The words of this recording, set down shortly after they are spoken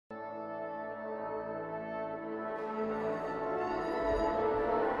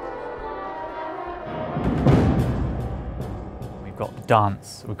got the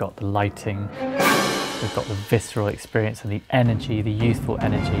dance, we've got the lighting, we've got the visceral experience and the energy, the youthful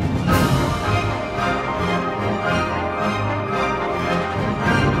energy.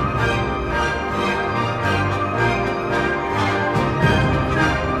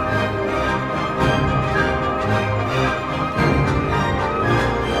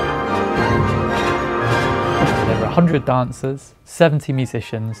 There were 100 dancers, 70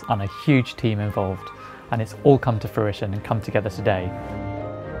 musicians and a huge team involved, and it's all come to fruition and come together today.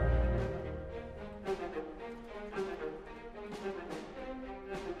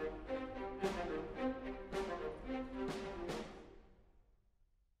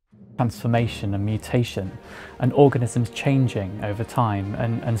 Transformation and mutation, and organisms changing over time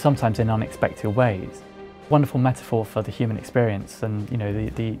and sometimes in unexpected ways. Wonderful metaphor for the human experience and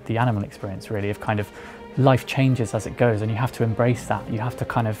the animal experience really, of kind of life changes as it goes, and you have to embrace that. You have to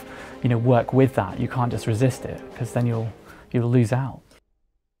kind of work with that. You can't just resist it, because then you'll lose out.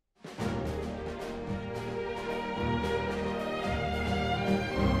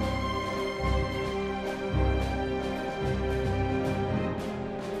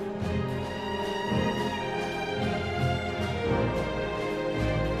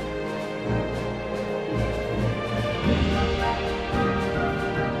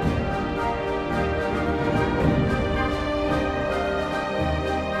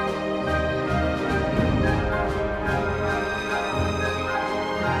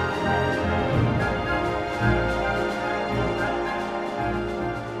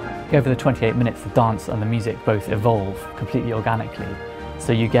 Over the 28 minutes, the dance and the music both evolve completely organically.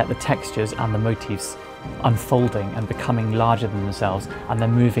 So you get the textures and the motifs unfolding and becoming larger than themselves, and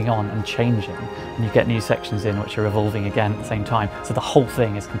then moving on and changing. And you get new sections in which are evolving again at the same time. So the whole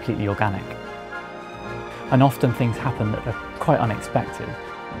thing is completely organic. And often things happen that are quite unexpected.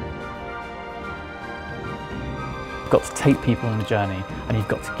 You've got to take people on a journey, and you've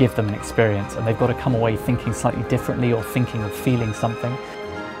got to give them an experience, and they've got to come away thinking slightly differently, or thinking or feeling something.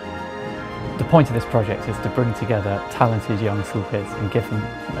 The point of this project is to bring together talented young school kids and give them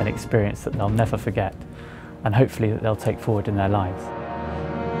an experience that they'll never forget, and hopefully that they'll take forward in their lives.